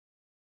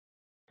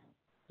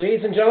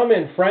Ladies and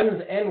gentlemen,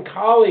 friends and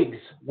colleagues,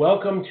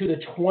 welcome to the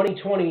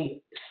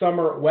 2020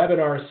 summer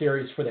webinar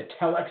series for the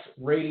Telex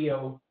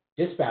Radio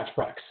Dispatch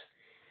products.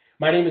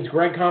 My name is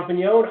Greg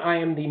Compagnone. I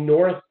am the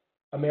North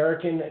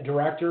American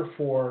Director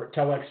for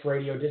Telex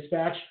Radio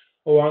Dispatch,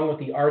 along with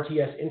the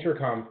RTS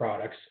Intercom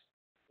products.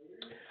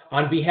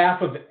 On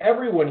behalf of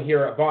everyone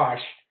here at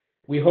BOSCH,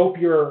 we hope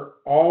you're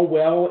all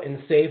well and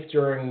safe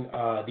during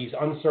these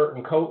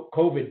uncertain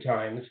COVID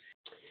times.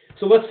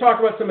 So let's talk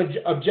about some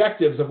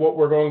objectives of what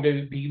we're going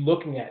to be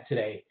looking at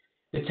today.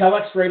 The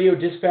Telex Radio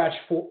Dispatch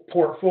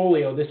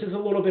portfolio, this is a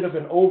little bit of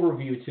an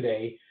overview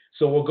today.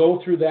 So we'll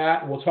go through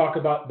that. We'll talk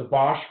about the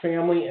BOSCH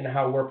family and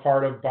how we're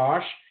part of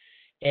BOSCH,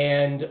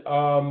 and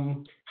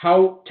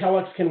how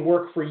Telex can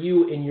work for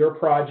you in your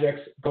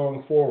projects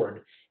going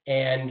forward,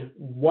 and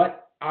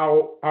what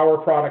our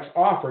products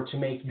offer to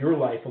make your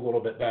life a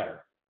little bit better.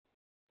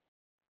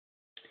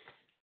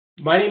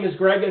 My name is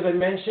Greg, as I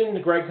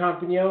mentioned, Greg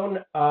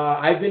Compagnone.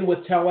 I've been with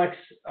Telex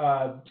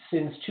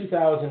since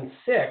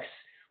 2006.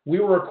 We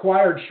were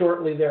acquired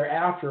shortly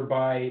thereafter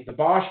by the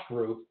BOSCH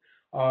Group.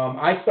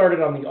 I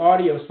started on the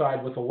audio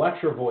side with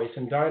Electro Voice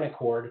and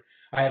Dynacord.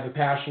 I have a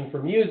passion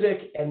for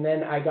music, and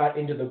then I got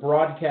into the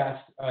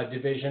broadcast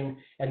division,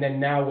 and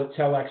then now with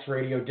Telex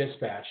Radio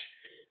Dispatch.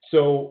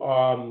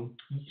 So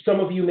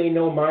some of you may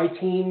know my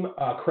team,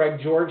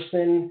 Craig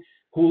Georgeson,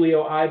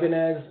 Julio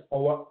Ibanez,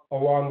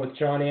 along with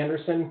John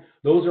Anderson.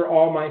 Those are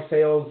all my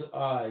sales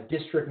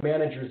district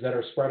managers that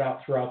are spread out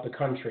throughout the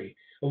country.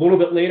 A little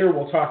bit later,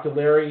 we'll talk to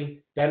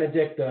Larry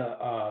Benedict,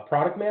 the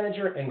product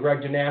manager, and Greg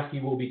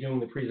Janowski will be doing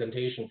the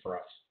presentation for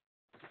us.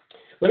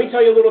 Let me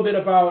tell you a little bit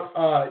about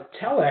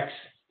Telex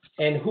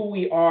and who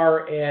we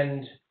are,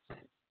 and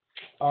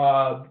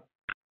a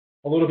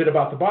little bit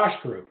about the BOSCH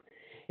Group.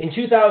 In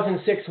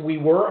 2006, we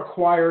were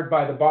acquired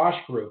by the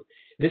BOSCH Group.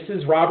 This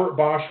is Robert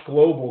Bosch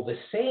Global, the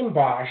same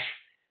Bosch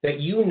that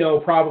you know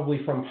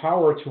probably from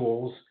power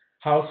tools,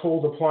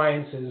 household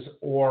appliances,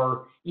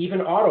 or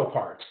even auto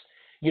parts.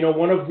 You know,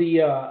 one of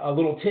the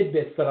little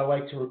tidbits that I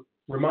like to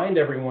remind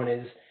everyone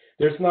is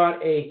there's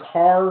not a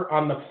car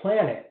on the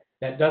planet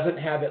that doesn't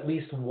have at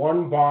least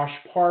one Bosch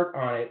part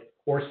on it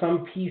or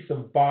some piece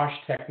of Bosch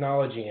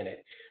technology in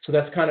it. So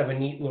that's kind of a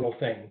neat little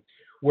thing.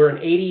 We're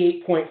an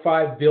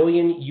 88.5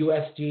 billion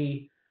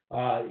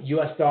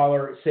US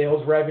dollar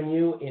sales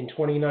revenue in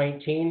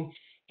 2019,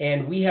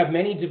 and we have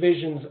many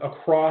divisions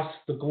across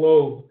the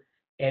globe,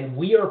 and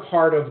we are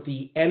part of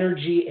the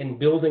Energy and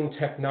Building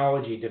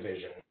Technology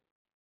division.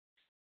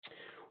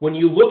 When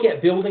you look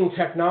at building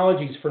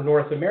technologies for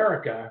North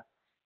America,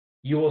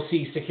 you will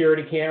see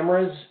security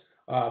cameras,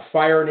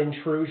 fire and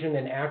intrusion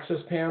and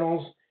access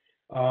panels.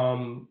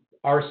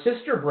 Our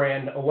sister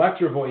brand,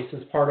 Electro Voice,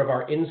 is part of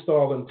our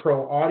Install and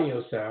Pro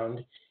Audio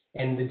Sound,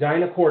 and the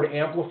Dynacord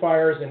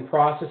amplifiers and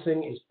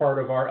processing is part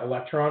of our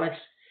electronics.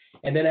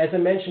 And then, as I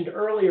mentioned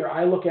earlier,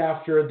 I look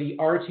after the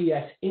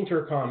RTS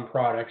Intercom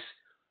products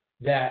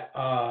that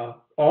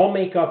all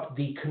make up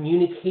the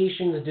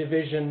communications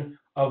division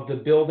of the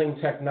Building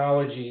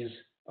Technologies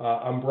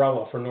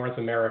umbrella for North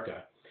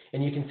America.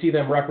 And you can see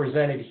them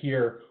represented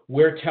here,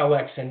 where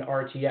Telex and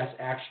RTS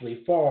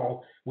actually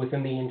fall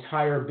within the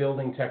entire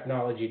Building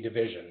Technology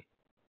division.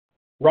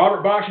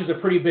 Robert Bosch is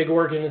a pretty big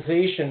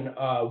organization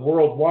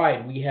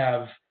worldwide. We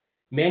have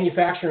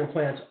manufacturing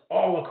plants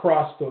all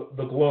across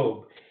the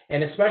globe.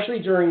 And especially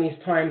during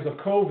these times of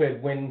COVID,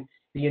 when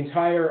the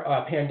entire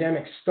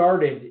pandemic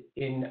started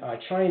in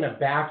China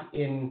back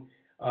in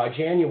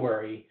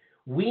January,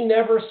 we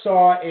never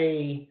saw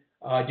a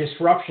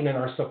disruption in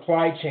our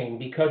supply chain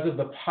because of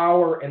the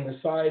power and the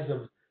size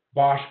of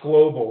Bosch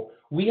Global.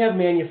 We have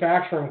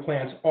manufacturing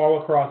plants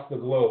all across the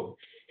globe.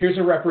 Here's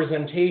a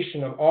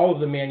representation of all of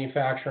the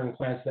manufacturing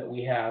plants that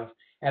we have,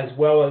 as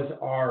well as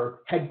our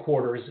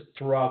headquarters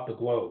throughout the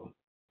globe.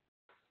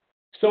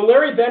 So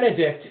Larry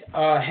Benedict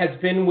has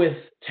been with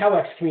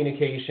Telex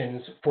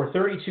Communications for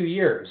 32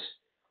 years.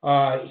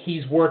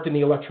 He's worked in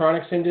the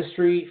electronics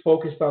industry,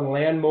 focused on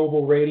land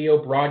mobile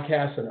radio,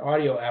 broadcast, and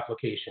audio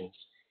applications.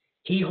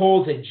 He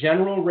holds a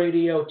general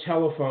radio,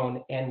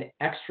 telephone, and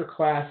extra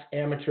class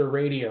amateur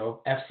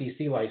radio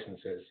FCC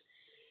licenses.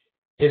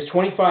 His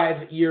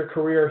 25-year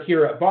career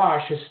here at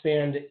BOSCH has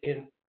spanned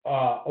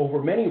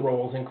over many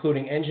roles,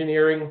 including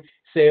engineering,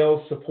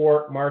 sales,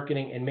 support,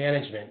 marketing, and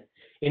management.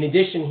 In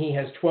addition, he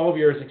has 12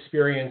 years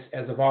experience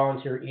as a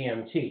volunteer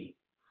EMT.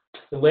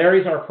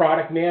 Larry's our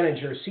product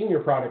manager, senior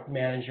product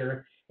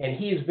manager, and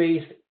he is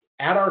based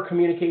at our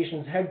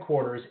communications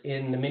headquarters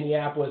in the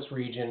Minneapolis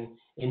region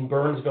in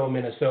Burnsville,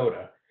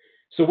 Minnesota.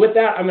 So with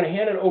that, I'm going to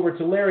hand it over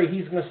to Larry.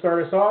 He's going to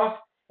start us off,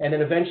 and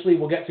then eventually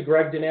we'll get to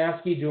Greg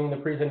Janowski doing the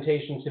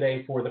presentation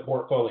today for the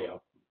portfolio.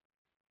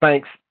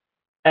 Thanks.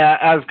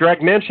 As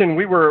Greg mentioned,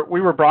 we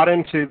were brought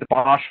into the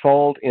BOSCH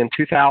fold in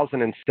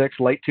 2006,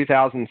 late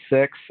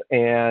 2006,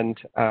 and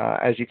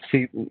as you can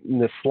see in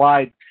this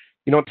slide,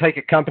 you don't take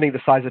a company the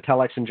size of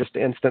Telex and just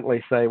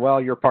instantly say, well,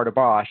 you're part of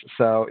BOSCH.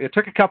 So it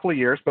took a couple of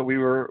years, but we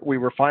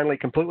were finally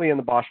completely in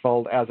the BOSCH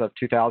fold as of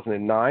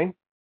 2009.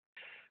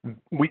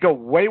 We go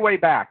way, way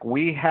back.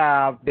 We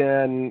have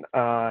been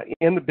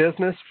in the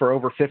business for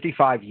over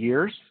 55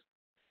 years,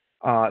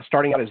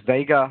 starting out as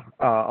Vega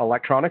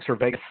Electronics or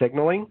Vega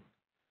Signaling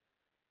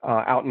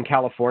out in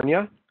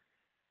California.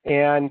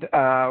 And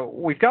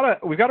we've got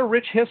a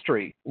rich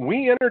history.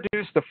 We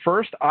introduced the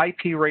first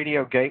IP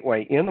radio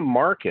gateway in the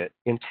market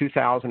in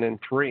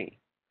 2003.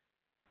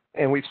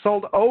 And we've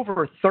sold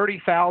over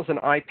 30,000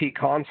 IP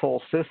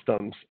console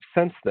systems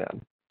since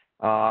then.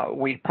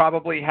 We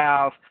probably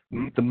have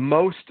the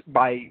most,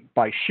 by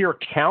sheer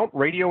count,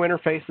 radio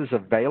interfaces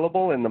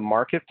available in the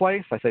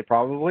marketplace. I say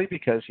probably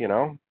because,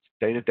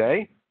 day to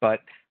day.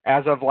 But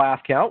as of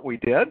last count, we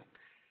did.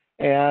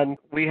 And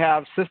we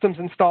have systems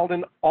installed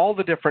in all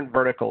the different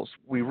verticals.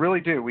 We really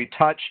do. We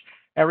touch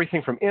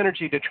everything from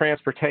energy to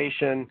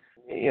transportation,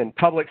 in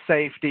public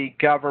safety,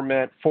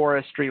 government,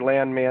 forestry,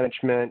 land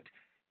management.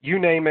 You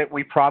name it,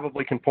 we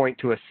probably can point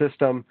to a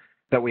system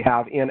that we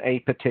have in a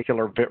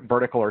particular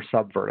vertical or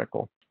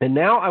sub-vertical. And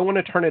now I want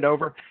to turn it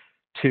over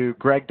to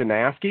Greg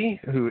Donasky,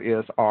 who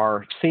is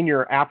our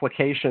Senior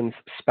Applications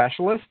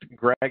Specialist.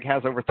 Greg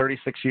has over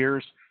 36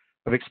 years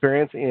of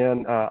experience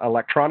in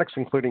electronics,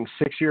 including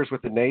 6 years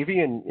with the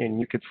Navy, and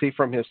you could see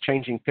from his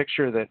changing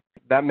picture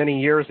that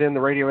many years in the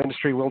radio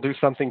industry will do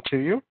something to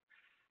you.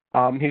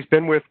 He's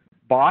been with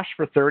BOSCH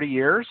for 30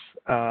 years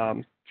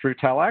through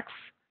Telex,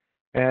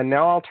 and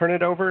now I'll turn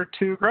it over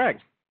to Greg.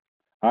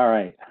 All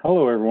right.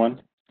 Hello,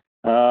 everyone.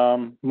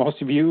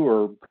 Most of you,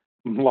 or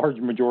large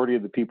majority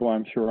of the people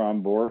I'm sure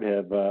on board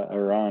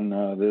are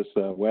on this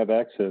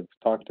WebEx have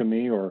talked to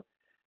me or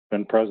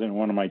been present in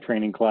one of my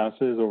training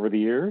classes over the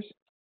years.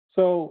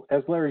 So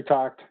as Larry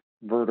talked,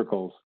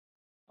 verticals,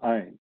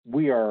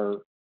 we are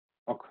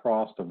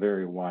across a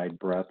very wide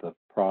breadth of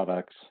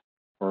products,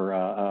 or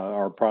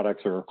our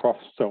products are across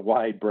a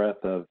wide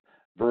breadth of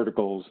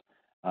verticals.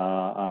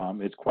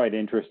 It's quite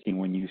interesting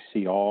when you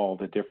see all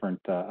the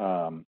different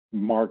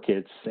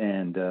markets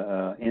and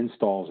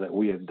installs that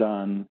we have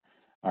done,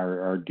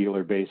 our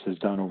dealer base has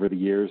done over the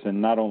years, and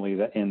not only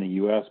in the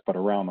U.S., but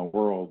around the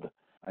world.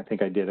 I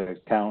think I did a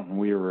count, and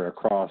we were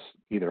across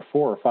either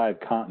 4 or 5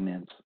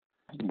 continents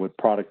with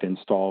product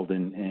installed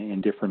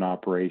in different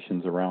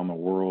operations around the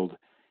world.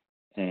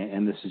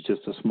 And this is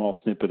just a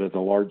small snippet of the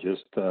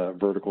largest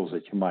verticals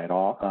that you might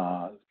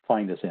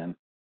find us in.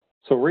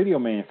 So radio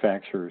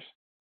manufacturers,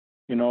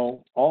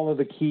 all of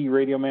the key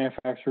radio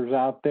manufacturers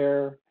out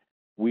there,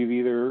 we've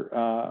either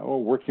a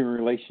working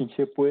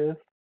relationship with,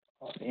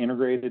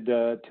 integrated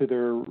to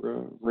their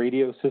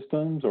radio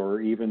systems, or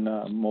even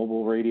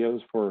mobile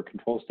radios for a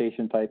control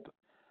station type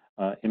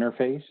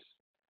interface.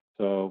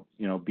 So,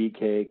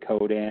 BK,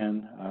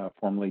 Codan,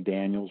 formerly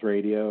Daniels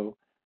Radio,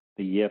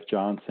 the E.F.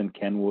 Johnson,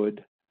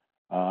 Kenwood,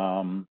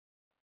 Harris,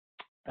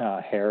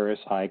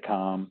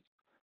 ICOM,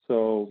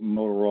 so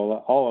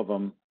Motorola, all of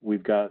them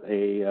we've got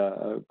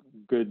a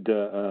good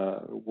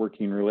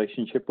working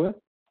relationship with.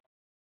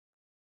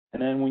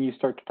 And then when you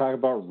start to talk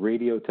about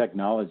radio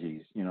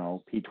technologies,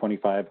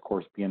 P25, of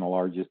course, being the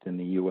largest in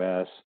the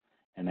U.S.,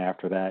 and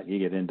after that, you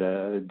get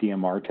into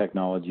DMR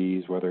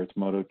technologies, whether it's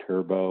Moto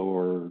Turbo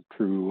or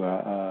true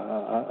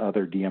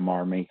other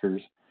DMR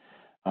makers.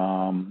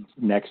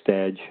 Next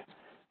Edge,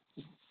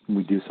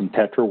 we do some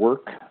Tetra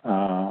work,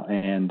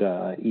 and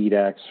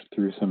EDAX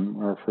through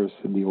for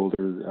the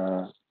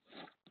older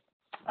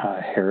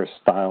Harris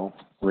style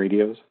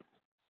radios.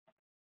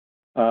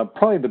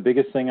 Probably the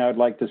biggest thing I would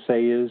like to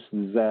say is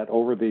that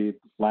over the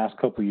last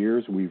couple of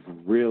years, we've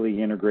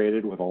really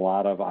integrated with a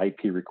lot of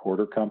IP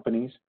recorder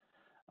companies.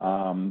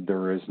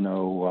 There is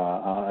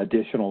no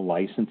additional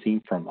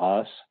licensing from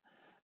us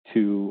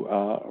to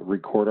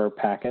record our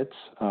packets.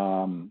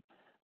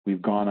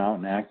 We've gone out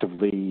and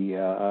actively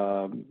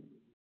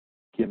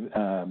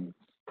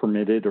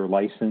permitted or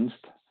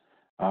licensed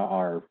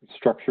our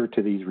structure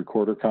to these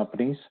recorder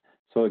companies.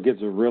 So it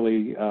gives a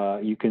really,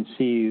 you can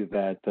see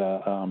that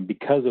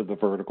because of the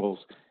verticals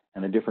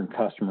and the different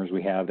customers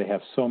we have, they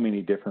have so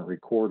many different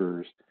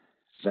recorders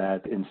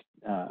that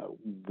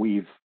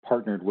we've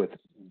partnered with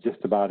just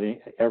about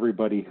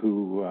everybody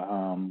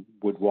who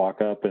would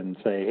walk up and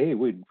say, hey,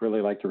 we'd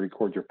really like to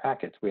record your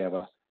packets. We have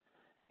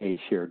a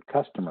shared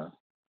customer.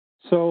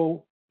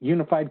 So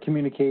unified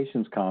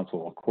communications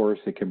console, of course,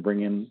 it can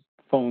bring in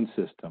phone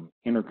system,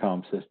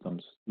 intercom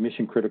systems,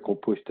 mission critical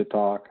push to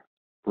talk,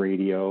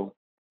 radio,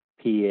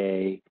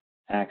 PA,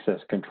 access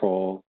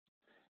control,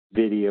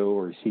 video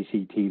or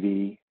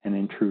CCTV, and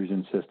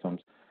intrusion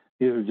systems.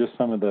 These are just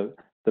some of the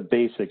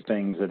basic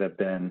things that have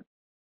been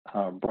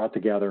brought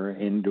together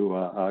into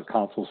a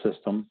console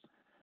system,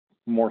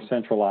 more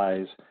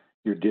centralize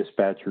your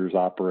dispatcher's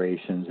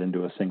operations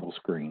into a single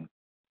screen.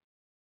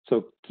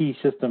 So key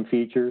system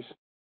features,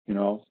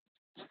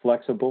 it's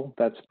flexible.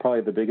 That's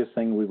probably the biggest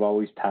thing we've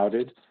always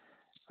touted.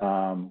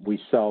 We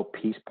sell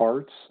piece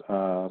parts.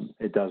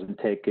 It doesn't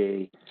take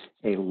a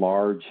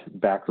large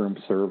backroom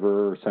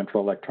server or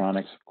central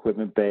electronics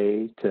equipment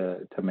bay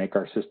to make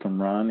our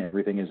system run.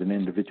 Everything is an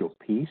individual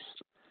piece.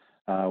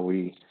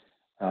 We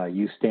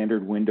use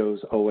standard Windows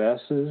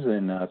OSs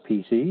and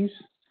PCs.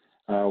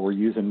 We're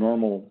using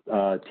normal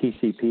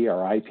TCP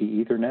or IP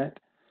Ethernet,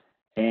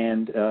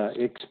 and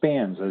it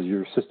expands as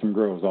your system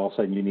grows. All of a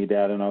sudden, you need to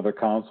add another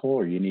console,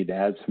 or you need to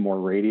add some more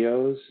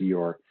radios.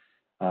 Your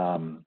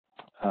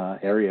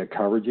area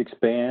coverage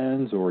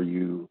expands, or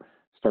you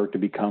start to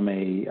become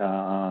a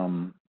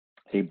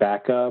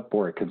backup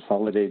or a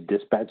consolidated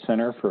dispatch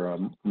center for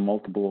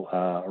multiple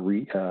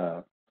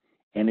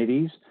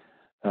entities.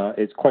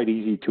 It's quite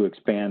easy to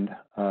expand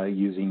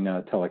using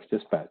Telex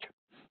Dispatch.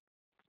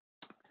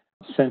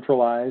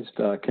 Centralized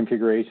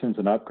configurations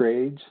and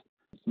upgrades,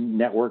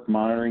 network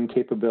monitoring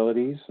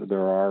capabilities.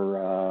 There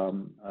are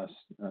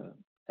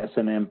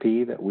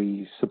SNMP that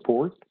we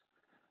support.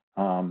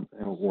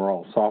 We're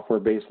all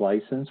software-based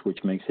license,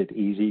 which makes it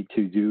easy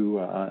to do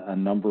a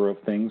number of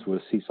things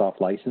with CSOF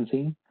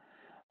licensing,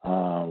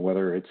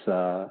 whether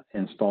it's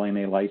installing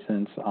a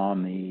license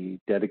on the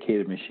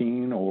dedicated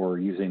machine or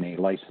using a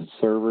licensed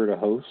server to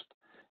host.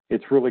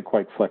 It's really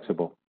quite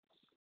flexible.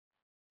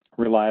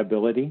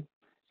 Reliability,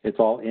 it's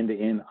all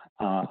end-to-end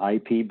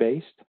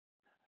IP-based.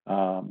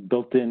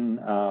 Built-in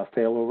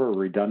failover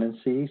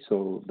redundancy,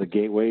 so the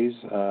gateways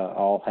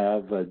all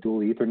have dual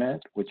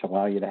Ethernet, which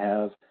allow you to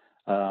have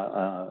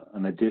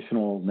an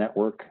additional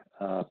network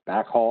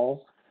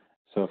backhaul.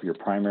 So if your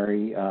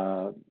primary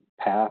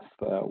path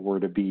were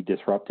to be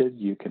disrupted,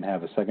 you can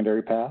have a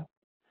secondary path.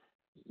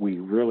 We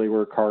really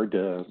work hard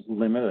to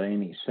limit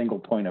any single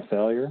point of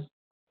failure.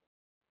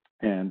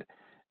 And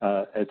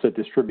it's a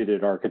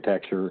distributed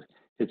architecture.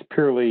 It's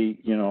purely,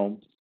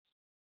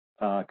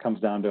 comes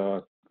down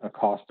to a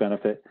cost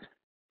benefit.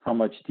 How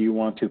much do you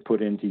want to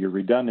put into your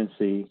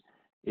redundancy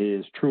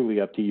is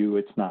truly up to you.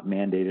 It's not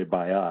mandated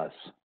by us.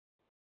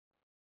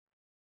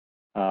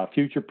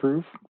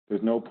 Future-proof,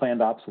 there's no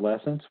planned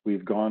obsolescence.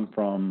 We've gone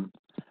from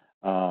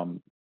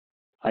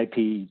IP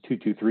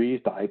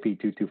 223s to IP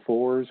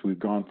 224s. We've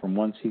gone from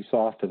one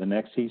CSOF to the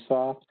next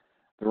CSOF.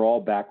 They're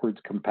all backwards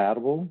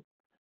compatible.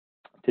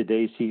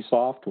 Today's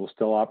CSOF will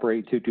still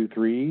operate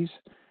 223s,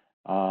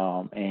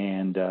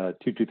 and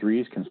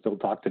 223s can still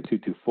talk to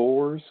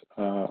 224s.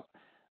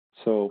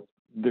 So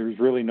there's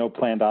really no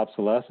planned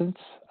obsolescence.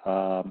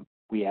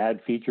 We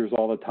add features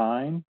all the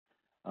time.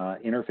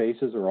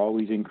 Interfaces are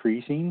always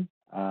increasing.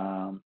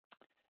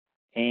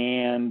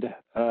 And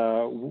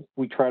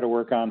we try to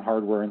work on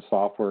hardware and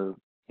software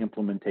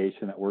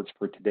implementation that works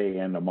for today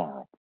and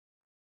tomorrow.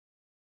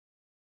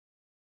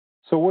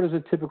 So what does a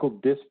typical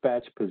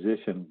dispatch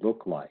position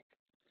look like?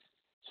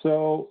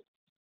 So,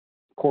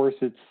 of course,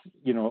 it's,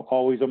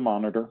 always a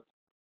monitor.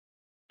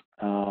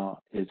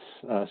 It's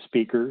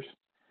speakers.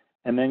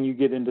 And then you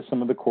get into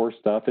some of the core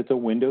stuff. It's a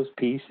Windows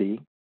PC.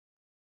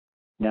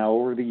 Now,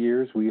 over the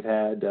years, we've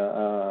had,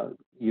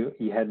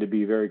 you had to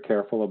be very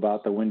careful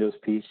about the Windows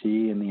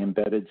PC and the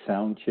embedded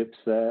sound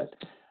chipset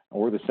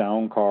or the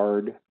sound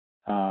card.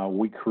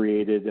 We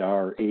created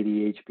our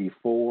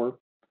 80HB4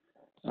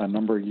 a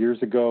number of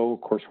years ago.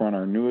 Of course, we're on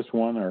our newest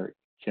one, our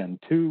Gen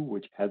 2,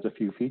 which has a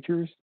few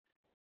features.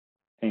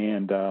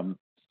 And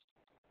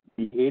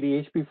the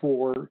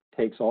 80HB4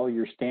 takes all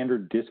your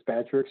standard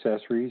dispatcher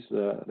accessories,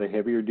 the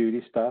heavier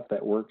duty stuff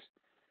that works,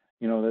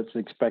 that's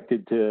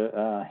expected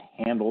to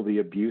handle the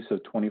abuse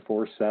of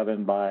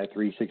 24/7 by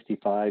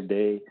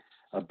 365-day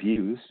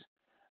abuse,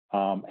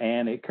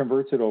 and it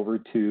converts it over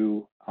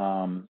to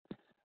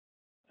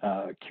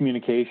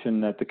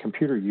communication that the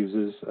computer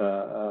uses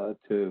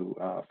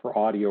for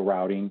audio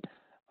routing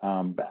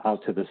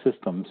out to the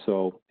system.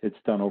 So it's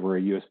done over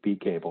a USB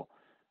cable.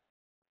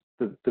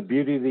 The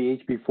beauty of the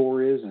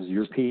HB4 is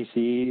your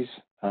PCs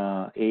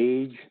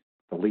age,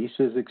 the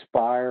leases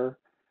expire.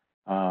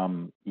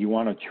 You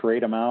want to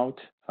trade them out.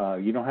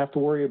 You don't have to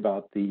worry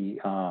about the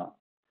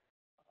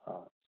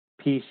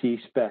PC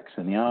specs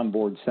and the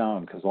onboard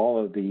sound because all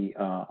of the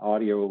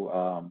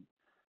audio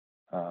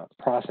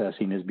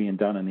processing is being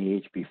done in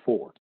the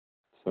HB4.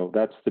 So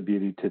that's the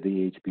beauty to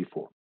the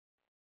HB4.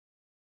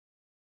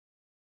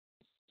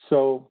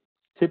 So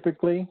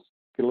typically,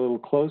 get a little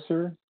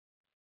closer,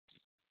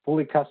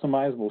 fully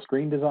customizable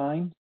screen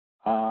design.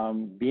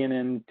 Being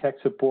in tech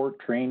support,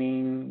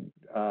 training,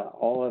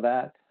 all of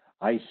that,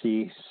 I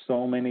see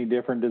so many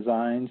different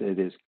designs. It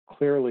is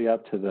clearly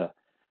up to the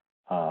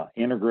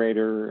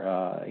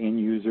integrator, end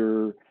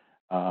user,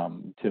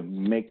 to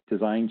make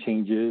design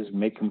changes,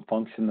 make them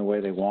function the way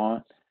they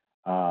want,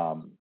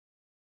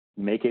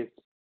 make it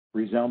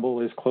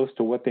resemble as close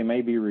to what they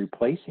may be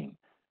replacing.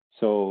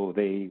 So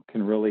they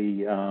can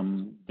really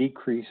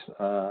decrease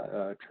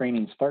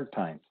training start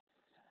times.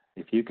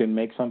 If you can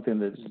make something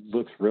that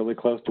looks really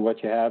close to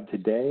what you have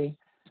today,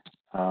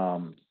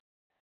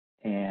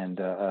 and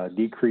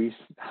decrease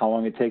how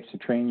long it takes to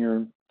train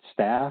your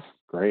staff,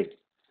 great.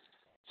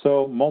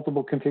 So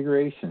multiple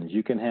configurations.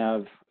 You can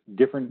have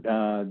different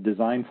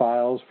design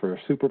files for a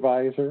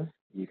supervisor.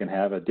 You can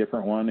have a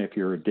different one if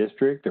you're a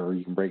district, or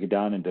you can break it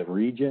down into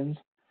regions,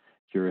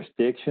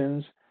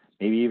 jurisdictions,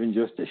 maybe even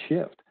just a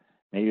shift.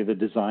 Maybe the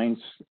designs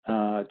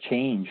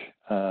change,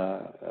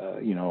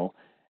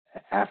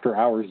 after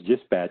hours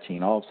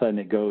dispatching. All of a sudden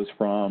it goes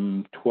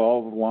from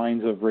 12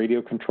 lines of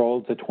radio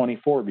control to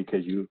 24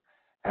 because you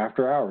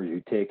After hours,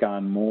 you take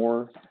on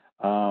more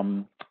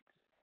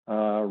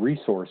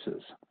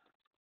resources.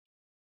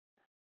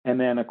 And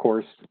then, of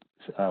course,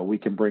 we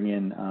can bring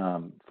in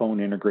phone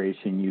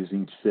integration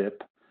using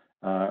SIP,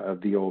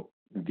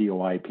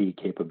 VoIP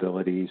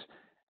capabilities,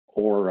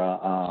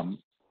 or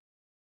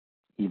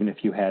even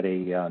if you had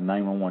a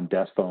 911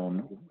 desk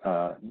phone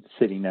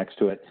sitting next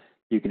to it,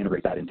 you can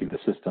integrate that into the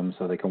system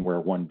so they can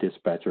wear one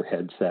dispatcher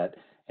headset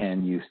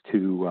and use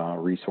two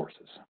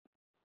resources.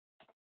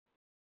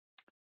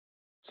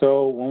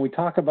 So when we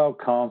talk about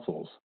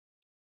consoles,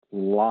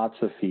 lots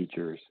of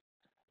features.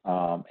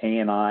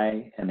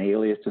 ANI, an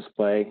alias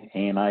display.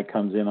 ANI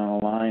comes in on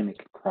a line, it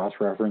can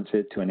cross-reference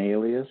it to an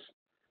alias.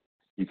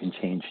 You can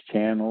change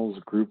channels,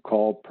 group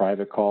call,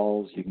 private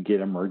calls. You can get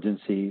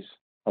emergencies,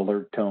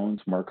 alert tones,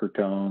 marker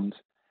tones,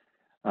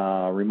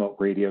 remote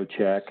radio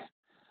check,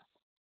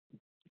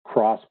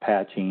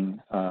 cross-patching,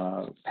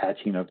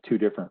 patching of two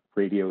different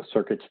radio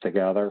circuits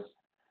together,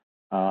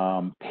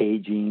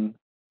 paging,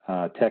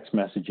 text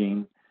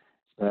messaging.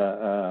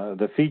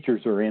 The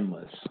features are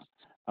endless.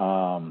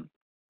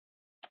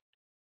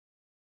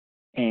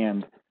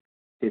 And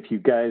if you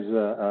guys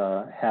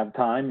have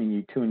time and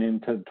you tune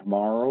into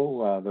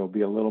tomorrow, there'll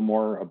be a little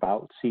more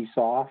about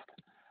CSoft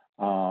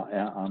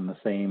on the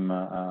same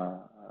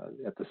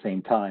at the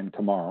same time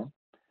tomorrow.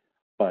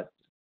 But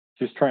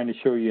just trying to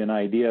show you an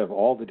idea of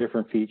all the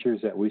different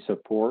features that we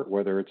support,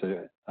 whether it's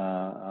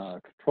a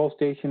control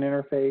station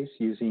interface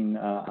using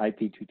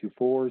IP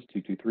 224s,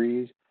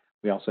 223s.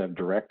 We also have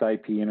direct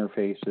IP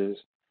interfaces.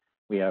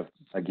 We have,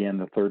 again,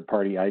 the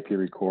third-party IP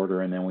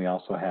recorder, and then we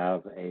also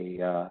have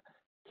a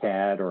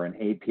CAD or an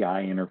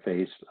API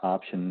interface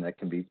option that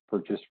can be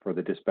purchased for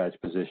the dispatch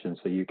position.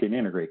 So you can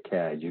integrate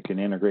CAD, you can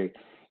integrate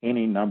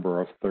any number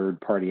of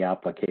third-party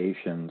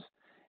applications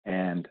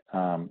and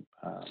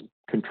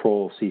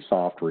control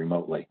CSoft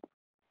remotely.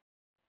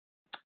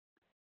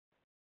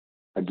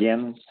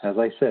 Again, as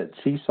I said,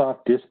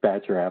 CSoft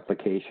dispatcher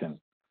application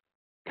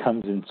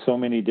comes in so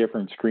many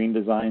different screen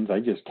designs.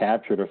 I just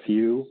captured a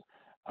few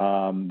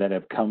that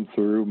have come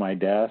through my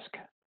desk.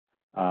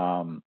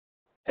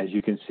 As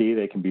you can see,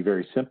 they can be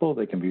very simple,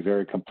 they can be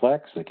very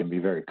complex, they can be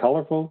very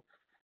colorful.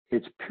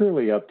 It's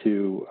purely up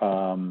to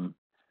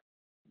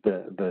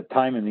the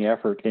time and the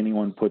effort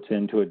anyone puts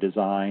into a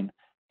design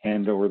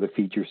and or the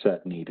feature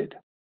set needed.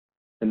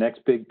 The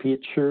next big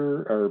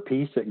picture or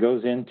piece that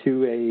goes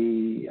into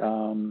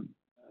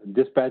a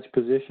dispatch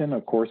position,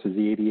 of course, is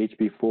the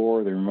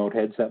ADHB4, the remote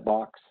headset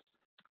box,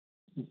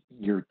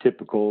 your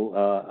typical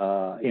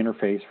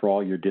interface for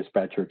all your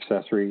dispatcher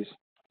accessories.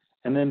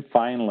 And then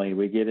finally,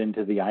 we get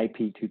into the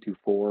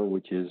IP224,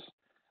 which is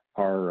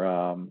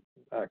our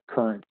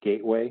current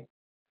gateway.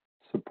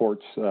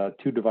 Supports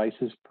 2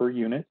 devices per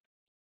unit.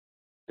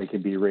 They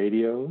can be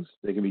radios.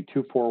 They can be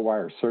 2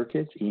 4-wire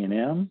circuits,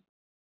 E&M.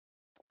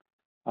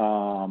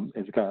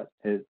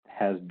 It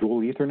has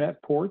dual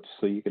Ethernet ports,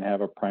 so you can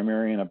have a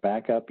primary and a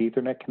backup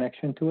Ethernet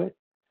connection to it.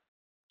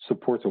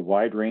 Supports a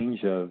wide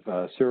range of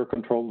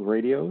serial-controlled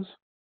radios.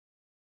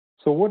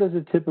 So what does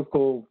a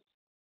typical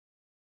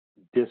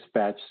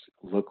dispatch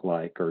look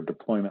like or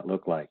deployment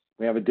look like?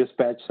 We have a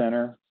dispatch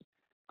center,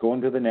 go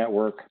into the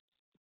network.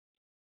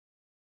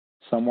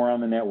 Somewhere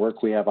on the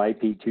network, we have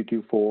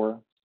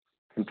IP224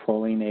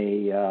 controlling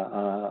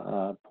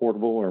a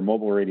portable or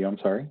mobile radio,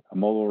 a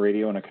mobile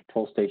radio in a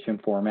control station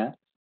format.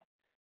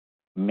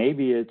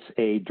 Maybe it's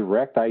a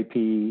direct IP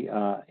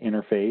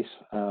interface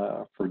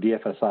for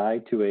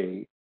DFSI to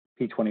a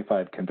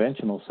P25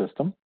 conventional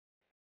system.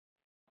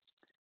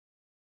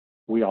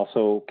 We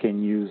also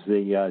can use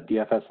the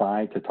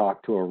DFSI to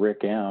talk to a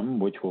RIC-M,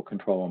 which will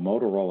control a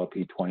Motorola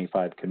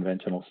P25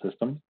 conventional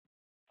system.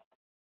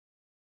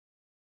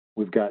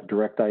 We've got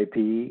direct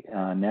IP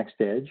Next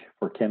Edge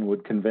for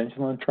Kenwood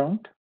conventional and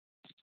trunked.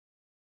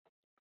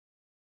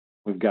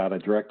 We've got a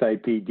direct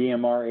IP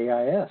DMR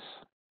AIS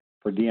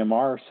for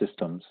DMR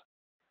systems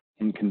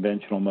in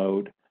conventional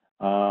mode.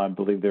 I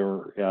believe there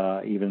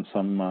were even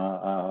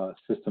some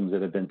systems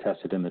that have been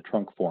tested in the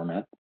trunk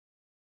format.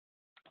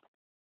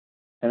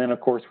 And then,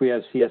 of course, we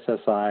have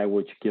CSSI,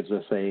 which gives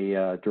us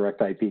a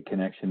direct IP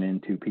connection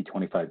into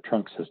P25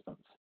 trunk systems.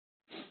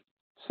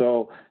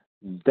 So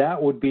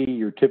that would be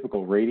your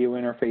typical radio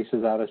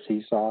interfaces out of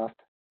CSoft.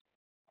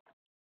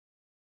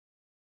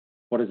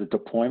 What does a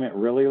deployment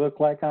really look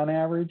like on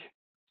average?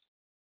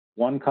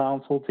 One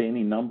console to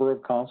any number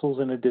of consoles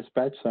in a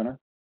dispatch center.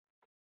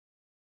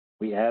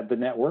 We add the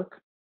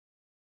network.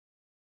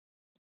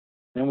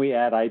 Then we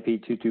add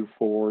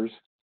IP224s,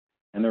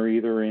 and they're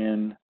either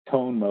in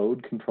tone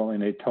mode,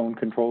 controlling a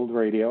tone-controlled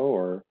radio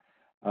or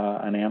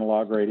an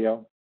analog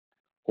radio,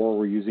 or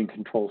we're using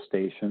control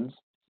stations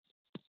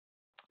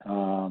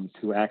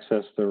to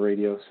access the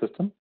radio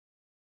system.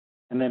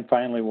 And then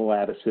finally, we'll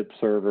add a SIP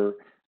server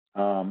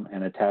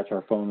and attach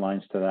our phone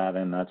lines to that,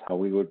 and that's how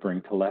we would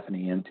bring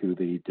telephony into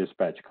the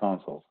dispatch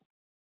console.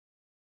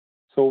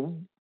 So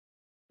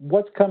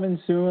what's coming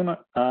soon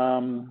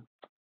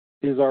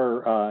is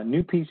our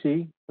new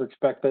PC. We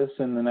expect this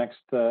in the next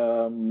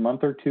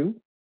month or two.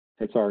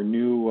 It's our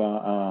new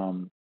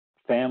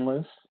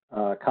fanless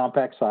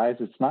compact size.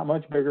 It's not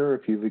much bigger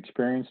if you've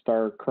experienced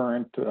our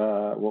current,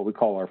 what we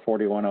call our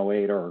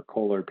 4108 or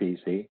Kohler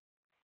PC.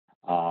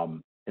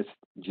 It's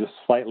just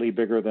slightly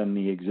bigger than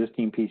the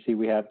existing PC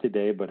we have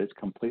today, but it's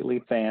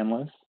completely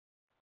fanless.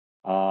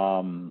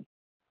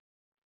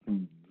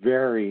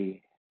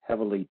 Very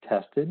heavily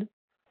tested,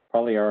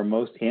 probably our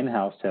most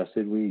in-house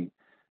tested.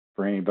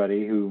 For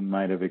anybody who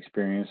might have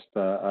experienced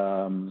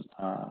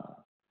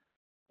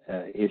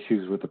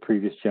issues with the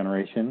previous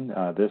generation,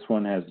 this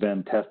one has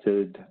been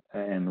tested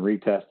and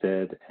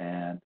retested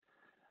and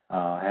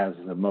has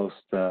the most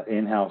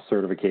in-house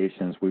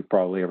certifications we've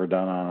probably ever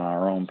done on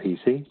our own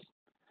PC.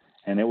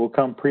 And it will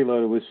come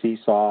preloaded with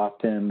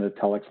CSoft and the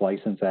Telex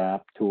License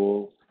app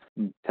tool,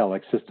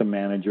 Telex System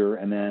Manager,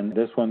 and then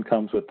this one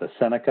comes with the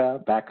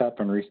Seneca backup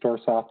and restore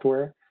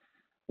software,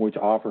 which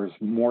offers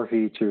more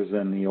features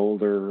than the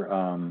older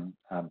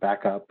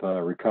backup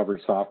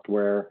recovery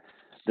software.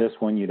 This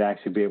one, you'd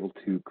actually be able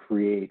to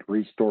create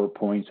restore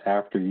points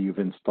after you've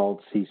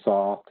installed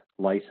CSoft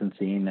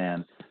licensing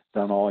and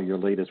done all your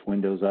latest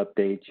Windows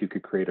updates. You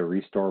could create a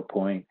restore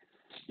point.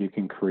 You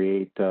can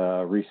create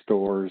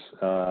restores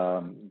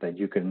that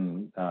you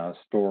can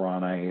store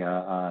on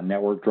a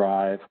network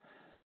drive.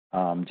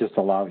 Just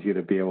allows you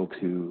to be able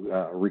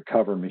to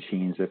recover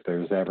machines if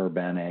there's ever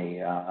been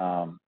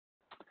a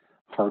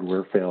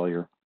hardware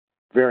failure.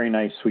 Very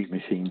nice, sweet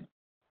machine.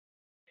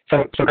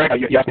 So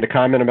Greg, you asked me to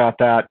comment about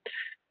that.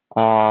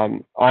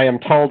 I am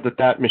told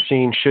that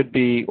machine should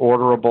be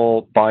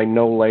orderable by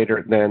no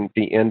later than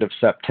the end of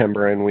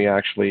September, and we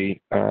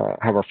actually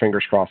have our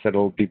fingers crossed that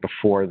it'll be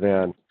before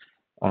then.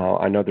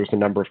 I know there's a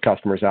number of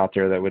customers out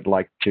there that would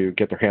like to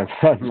get their hands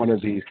on one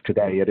of these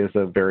today. It is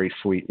a very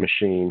sweet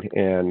machine,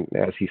 and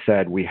as he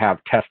said, we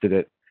have tested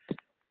it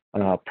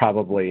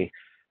probably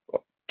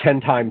 10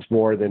 times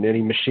more than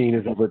any machine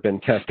has ever been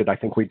tested. I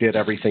think we did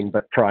everything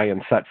but try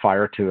and set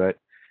fire to it.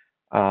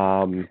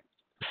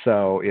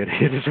 So it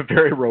is a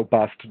very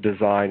robust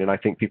design, and I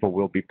think people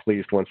will be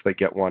pleased once they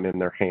get one in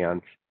their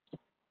hands.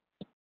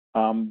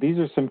 These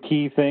are some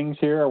key things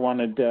here. I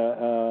wanted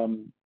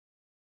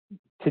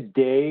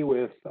today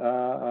with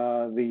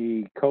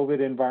the COVID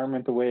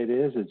environment the way it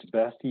is, it's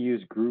best to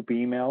use group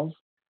emails.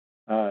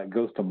 It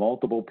goes to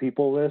multiple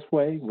people this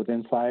way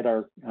inside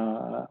our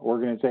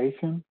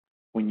organization.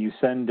 When you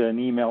send an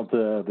email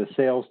to the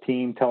sales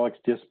team, Telex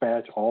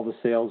Dispatch, all the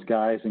sales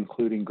guys,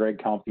 including Greg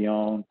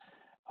Campione,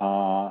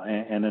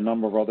 and a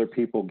number of other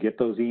people get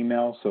those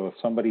emails. So if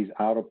somebody's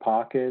out of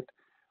pocket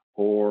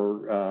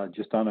or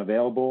just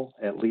unavailable,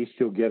 at least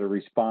you'll get a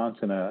response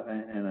in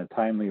a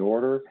timely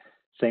order.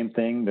 Same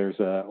thing, there's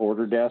a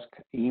order desk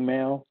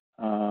email,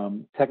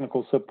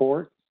 technical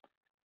support,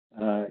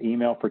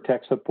 email for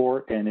tech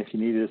support, and if you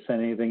needed to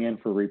send anything in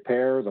for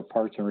repair, the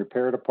parts and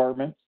repair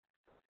department,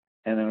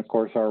 and then of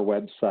course our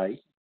website.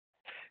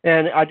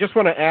 And I just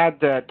want to add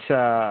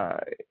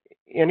that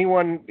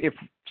anyone, if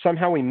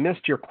somehow we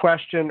missed your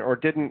question or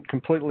didn't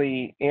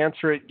completely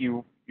answer it,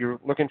 you're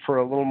looking for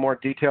a little more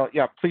detail,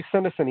 yeah, please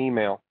send us an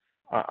email.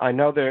 I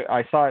know that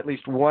I saw at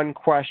least one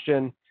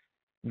question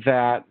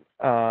that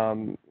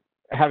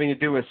having to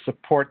do with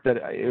support that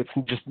it's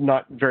just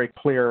not very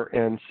clear,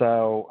 and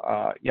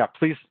so yeah,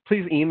 please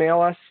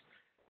email us,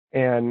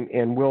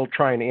 and we'll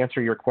try and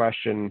answer your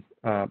question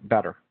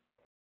better.